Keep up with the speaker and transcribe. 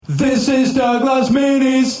This is Doug Loves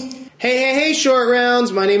Minis. Hey, short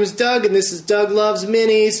rounds. My name is Doug, and this is Doug Loves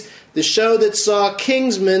Minis, the show that saw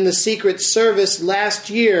Kingsman: The Secret Service last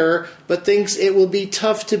year, but thinks it will be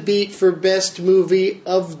tough to beat for best movie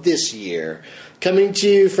of this year. Coming to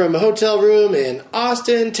you from a hotel room in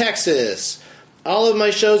Austin, Texas. All of my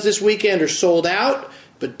shows this weekend are sold out,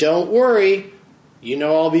 but don't worry. You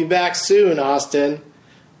know I'll be back soon, Austin.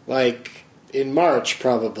 Like, in March,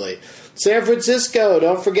 probably. San Francisco,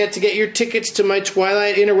 don't forget to get your tickets to my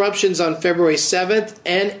Twilight Interruptions on February 7th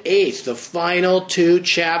and 8th, the final two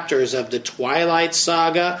chapters of the Twilight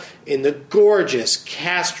Saga in the gorgeous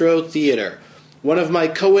Castro Theater. One of my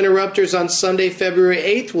co-interrupters on Sunday, February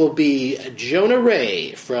 8th will be Jonah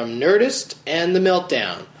Ray from Nerdist and The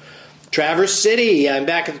Meltdown. Traverse City, I'm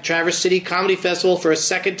back at the Traverse City Comedy Festival for a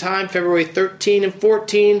second time, February 13 and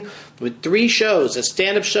 14, with 3 shows, a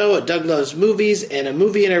stand-up show, a Doug Loves Movies, and a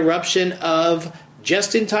movie interruption of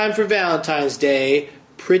Just in Time for Valentine's Day,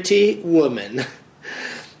 Pretty Woman.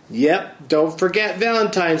 Yep, don't forget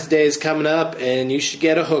Valentine's Day is coming up, and you should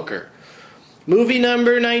get a hooker. Movie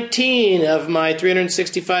number 19 of my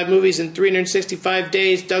 365 Movies in 365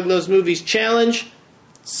 Days Doug Loves Movies Challenge,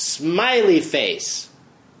 Smiley Face.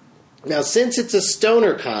 Now, since it's a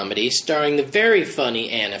stoner comedy starring the very funny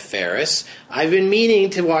Anna Faris, I've been meaning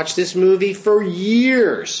to watch this movie for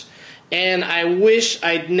years, and I wish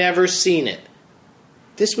I'd never seen it.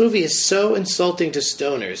 This movie is so insulting to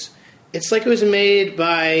stoners. It's like it was made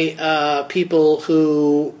by people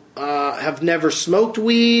who have never smoked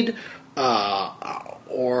weed,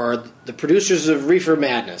 or the producers of Reefer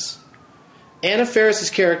Madness. Anna Faris'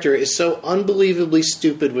 character is so unbelievably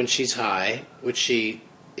stupid when she's high, which she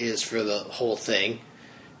is for the whole thing.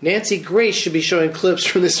 Nancy Grace should be showing clips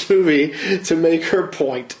from this movie to make her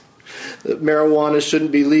point that marijuana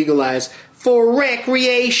shouldn't be legalized for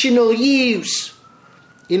recreational use.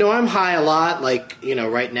 You know, I'm high a lot, like, you know,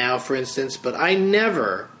 right now, for instance, but I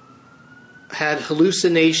never had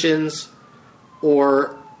hallucinations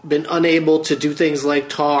or been unable to do things like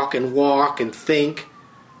talk and walk and think.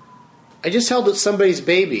 I just held somebody's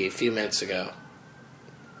baby a few minutes ago.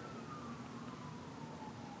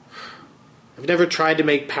 I've never tried to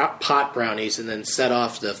make pot brownies and then set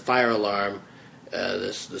off the fire alarm,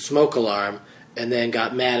 the smoke alarm, and then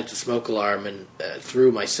got mad at the smoke alarm and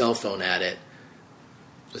threw my cell phone at it.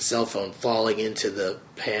 The cell phone falling into the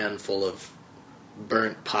pan full of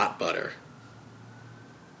burnt pot butter.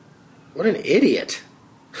 What an idiot.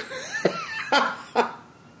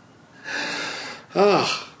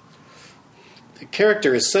 Oh, the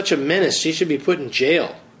character is such a menace. She should be put in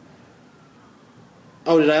jail.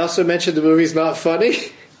 Oh, did I also mention the movie's not funny?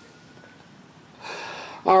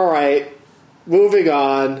 Alright, moving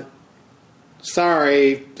on.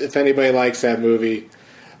 Sorry if anybody likes that movie.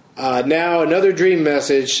 Now, another dream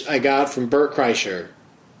message I got from Bert Kreischer.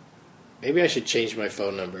 Maybe I should change my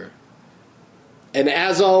phone number. And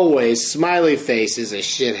as always, Smiley Face is a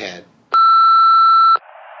shithead.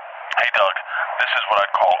 Hey, Doug, this is what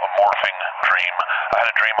I'd call a morphing dream. I had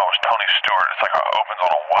a dream I was Tony Stewart. It's like it opens on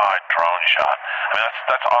a wide drone shot. I mean,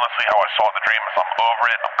 that's honestly how I saw the dream. If I'm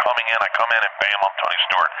over it, I'm coming in, I come in, and bam, I'm Tony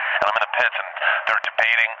Stewart. And I'm in the pits, and they're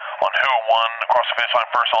debating on who won across the finish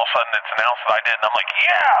line first. All of a sudden, it's announced that I did, and I'm like,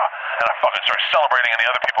 yeah! And I fucking start celebrating, and the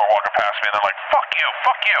other people are walking past me, and they're like, fuck you,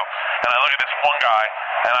 fuck you. And I look at this one guy,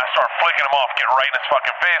 and I start flicking him off, get right in his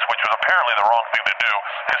fucking face, which was apparently the wrong thing to do,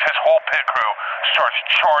 because his whole pit crew starts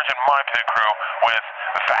charging my pit crew with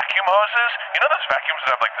vacuum hoses. You know those vacuums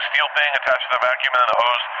that have like the steel thing attached to the vacuum, and then the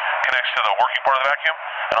hose connects to the working part of the vacuum?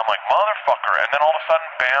 And I'm like, motherfucker. And then all of a sudden,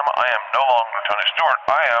 bam, I am no longer Tony Stewart.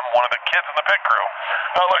 I am one of the kids in the pit crew.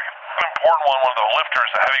 Not like an important one of the lifters,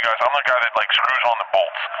 the heavy guys. I'm the guy that like screws on the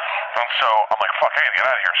bolts. And so I'm like, fuck, I gotta get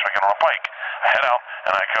out of here so I can get on a bike. I head out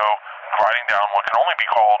and I go riding down what can only be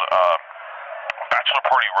called Bachelor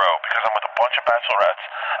Party Row, because I'm with a bunch of bachelorettes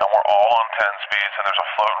and we're all on 10 speeds, and there's a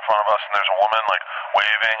float in front of us, and there's a woman like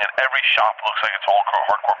waving, and every shop looks like it's all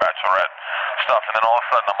hardcore bachelorette stuff. And then all of a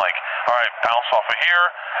sudden I'm like, all right, bounce off of here.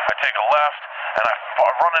 I take a left, and I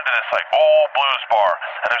run into this like old blues bar,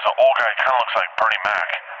 and there's an old guy, kind of looks like Bernie Mac,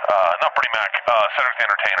 not Bernie Mac, Cedric the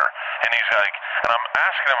Entertainer, and he's like, and I'm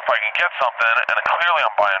asking him if I can get something, and clearly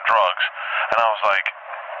I'm buying drugs, and I was like,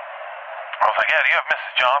 yeah, do you have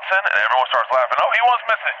Mrs. Johnson? And everyone starts laughing. Oh, he wants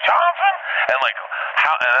Mrs. Johnson? And like,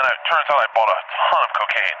 how? And then it turns out I bought a ton of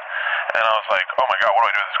cocaine. And I was like, oh my God, what do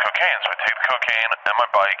I do with this cocaine? So I take the cocaine and my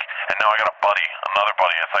bike, and now I got another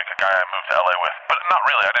buddy. It's like a guy I moved to LA with. But not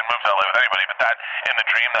really, I didn't move to LA with anybody, but that, in the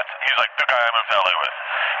dream, he's like the guy I moved to LA with.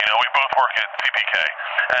 You know, we both work at CPK.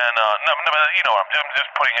 And, no, you know, I'm just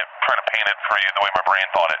trying to paint it for you the way my brain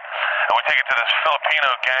thought it. And we take it to this Filipino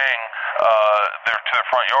gang, to their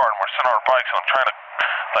front yard, and we're sitting on our bikes, and I'm trying to,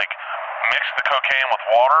 like, mix the cocaine with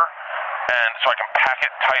water, and so I can pack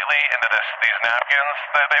it tightly into these napkins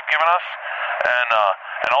that they've given us.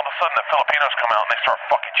 And all of a sudden the Filipinos come out and they start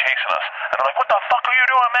fucking chasing us. And they're like, what the fuck are you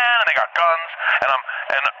doing, man? And they got guns.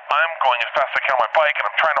 And I'm going as fast as I can on my bike, and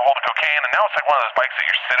I'm trying to hold the cocaine. And now it's like one of those bikes that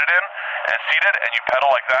you're seated, and you pedal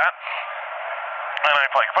like that. And I'm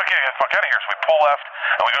like, fuck, get the fuck out of here. So we pull left,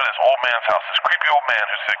 and we go to this old man's house, this creepy old man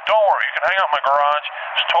who's like, don't worry, you can hang out in my garage.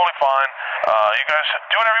 It's totally fine. You guys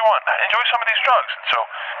do whatever you want. Enjoy some of these drugs. And so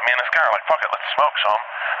me and this guy are like, fuck it, let's smoke some.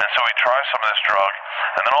 And so we try some of this drug,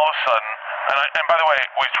 and then all of a sudden, and by the way,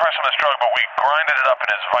 we try some of this drug, but we grinded it up in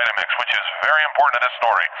his Vitamix, which is very important to this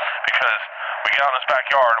story, because we get out in his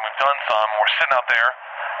backyard, and we've done some, we're sitting out there,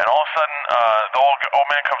 and all of a sudden, the old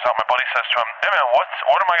man comes out. My buddy says to him, hey man, what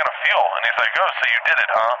am I going to feel? And he's like, oh, so you did it,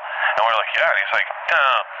 huh? And we're like, yeah. And he's like,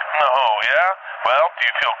 no, yeah? Well, do you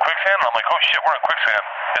feel quicksand? And I'm like, oh shit, we're in quicksand.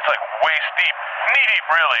 It's like waist deep, knee deep,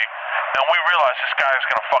 really. And we realize this guy is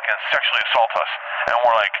going to fucking sexually assault us. And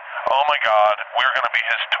we're like, oh my God, we're going to be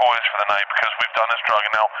his toys for the night because we've done this drug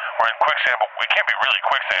and now we're in quicksand, but we can't be really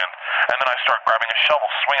quicksand. And then I start grabbing a shovel,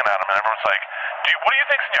 swinging at him, and everyone's like, what do you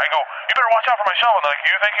think's in you? I go, you better watch out for my shovel. And they're like,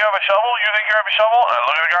 you think you have a shovel? You think you have a shovel? And I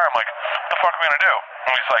look at the guy, I'm like, what the fuck are we going to do?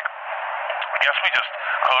 And he's like, I guess we just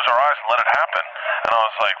close our eyes and let it happen. And I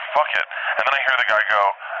was like, fuck it. And then I hear the guy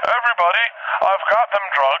go, everybody, I've got them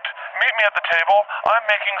drugged. Meet me at the table. I'm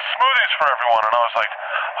making smoothies for everyone. And I was like,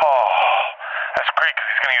 oh, that's great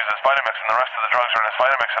because he's going to use his Vitamix and the rest of the drugs are in his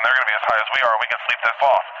Vitamix and they're going to be as high as we are and we can sleep this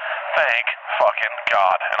off. Thank fucking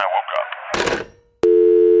God. And I woke up.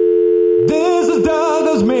 This is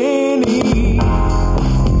Douglas Mini.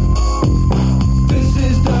 This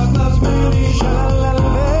is Douglas Mini.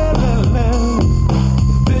 Sha-la-la-la-la-la.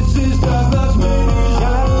 This is Douglas Mini.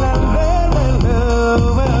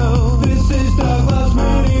 Sha-la-la-la-la-la. This is Douglas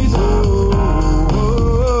Mini.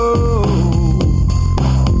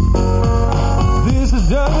 This is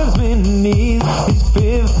Douglas Mini's his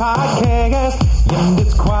fifth podcast, and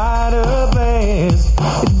it's quite a blast.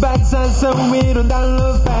 It's bite-sized, so it'll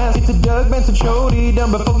download fast. It's a Doug Benson show,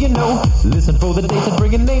 done before you know. Listen for the dates and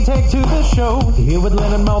bring a name tag to the show. Here with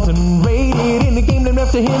Leonard Maltin, rated in the game named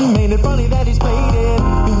after him. Made it funny that he's played it.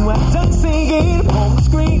 You have Doug singing on the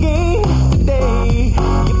screen game today.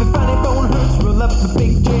 If you find it bone hurts, roll up the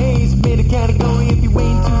big J's. Made a category if you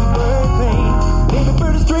wait to the bird thing. Baby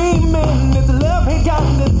bird is dreaming, it's a love-hate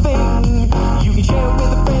kind of thing. You can share it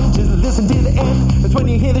with a friend, just listen to the end. That's when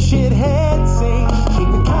you hear the shithead sing. Keep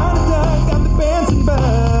it kind of Doug, I'm the Benson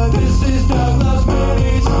bug. This is Douglas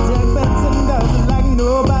Minis. Doug Benson does it like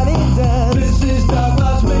nobody does. This is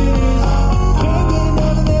Douglas Minis. Can't get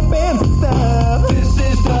enough of that Benson stuff. This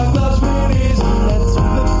is Douglas Minis. Let's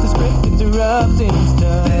flip the script, interrupting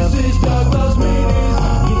stuff. This is Douglas Minis.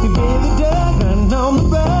 If you really Doug, run on the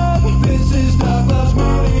bug. This is Douglas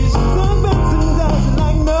Minis. Doug Benson does it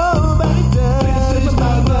like nobody does. This is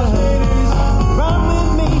Douglas Minis. Run with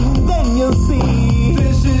me, then you'll see.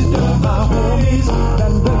 This is Douglas Minis.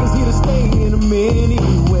 That Doug is here to stay in a mini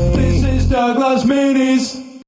way. This is Douglas Minis.